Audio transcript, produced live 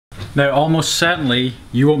Now, almost certainly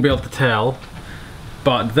you won't be able to tell,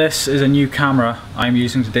 but this is a new camera I'm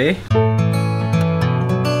using today.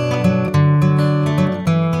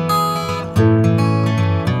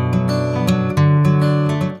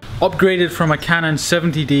 Upgraded from a Canon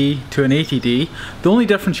 70D to an 80D. The only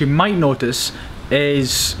difference you might notice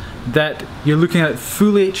is that you're looking at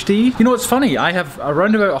full HD. You know what's funny? I have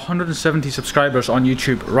around about 170 subscribers on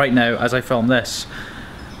YouTube right now as I film this.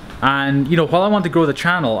 And you know, while I want to grow the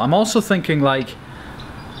channel, I'm also thinking like,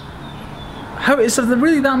 how is there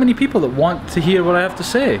really that many people that want to hear what I have to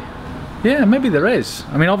say? Yeah, maybe there is.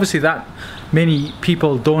 I mean, obviously that many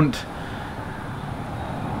people don't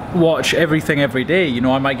watch everything every day. You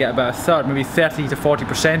know, I might get about a third, maybe 30 to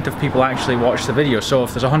 40% of people actually watch the video. So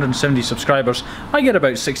if there's 170 subscribers, I get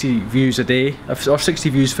about 60 views a day, or 60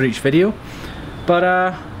 views for each video.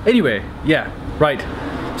 But anyway, yeah, right,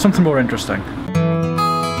 something more interesting.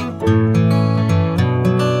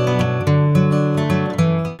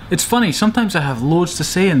 It's funny, sometimes I have loads to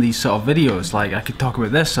say in these sort of videos, like I could talk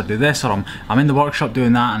about this or do this, or I'm in the workshop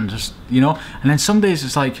doing that, and just, you know, and then some days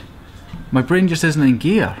it's like my brain just isn't in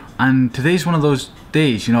gear, and today's one of those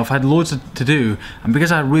days. You know, I've had loads to do, and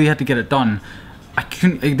because I really had to get it done,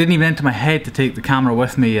 it didn't even enter my head to take the camera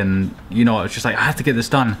with me, and you know, it's just like I have to get this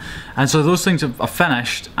done. And so those things are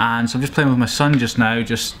finished, and so I'm just playing with my son just now.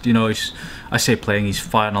 Just, you know, I say playing, he's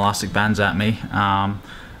firing elastic bands at me, and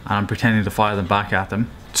I'm pretending to fire them back at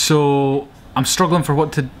him. So I'm struggling for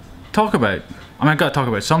what to talk about. I mean, I've got to talk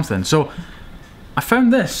about something. So I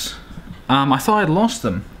found this. I thought I'd lost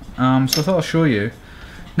them. So I thought I'll show you.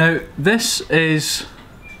 Now, this is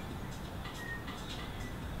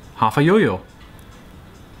half a yo-yo.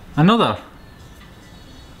 Another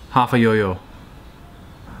half a yo-yo.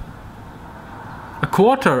 A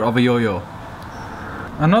quarter of a yo-yo.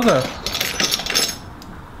 Another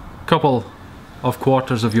couple of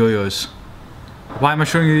quarters of yo-yos. Why am I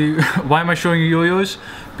showing you yo-yos?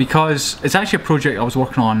 Because it's actually a project I was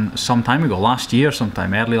working on some time ago, last year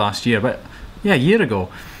sometime, early last year, but yeah, a year ago.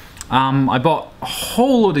 I bought a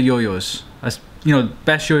whole load of yo-yos, you know,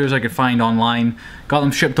 best yo-yos I could find online, got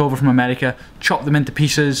them shipped over from America, chopped them into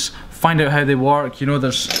pieces, find out how they work. You know,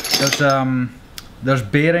 there's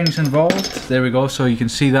bearings involved. There we go, so you can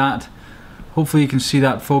see that. Hopefully you can see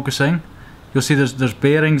that focusing. You'll see there's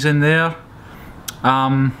bearings in there.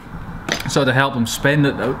 So to help them spin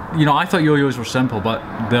it. You know, I thought yo-yos were simple,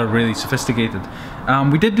 but they're really sophisticated.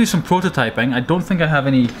 We did do some prototyping. I don't think I have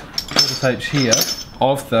any prototypes here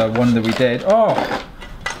of the one that we did. Oh,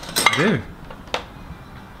 I do.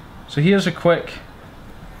 So here's a quick.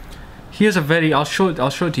 Here's a very. I'll show it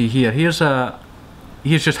to you here. Here's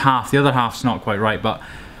just half. The other half's not quite right, but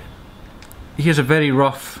here's a very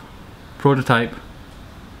rough prototype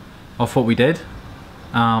of what we did.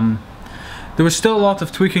 There was still a lot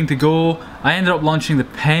of tweaking to go. I ended up launching the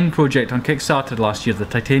pen project on Kickstarter last year, the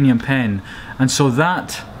Titanium pen, and so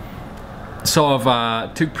that sort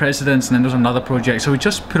of took precedence, and then there's another project, so we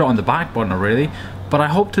just put it on the back burner really. But I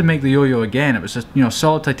hope to make the yo-yo again. It was just, you know,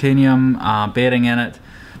 solid titanium, bearing in it,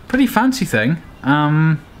 pretty fancy thing.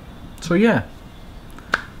 So yeah,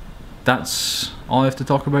 that's all I have to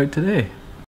talk about today.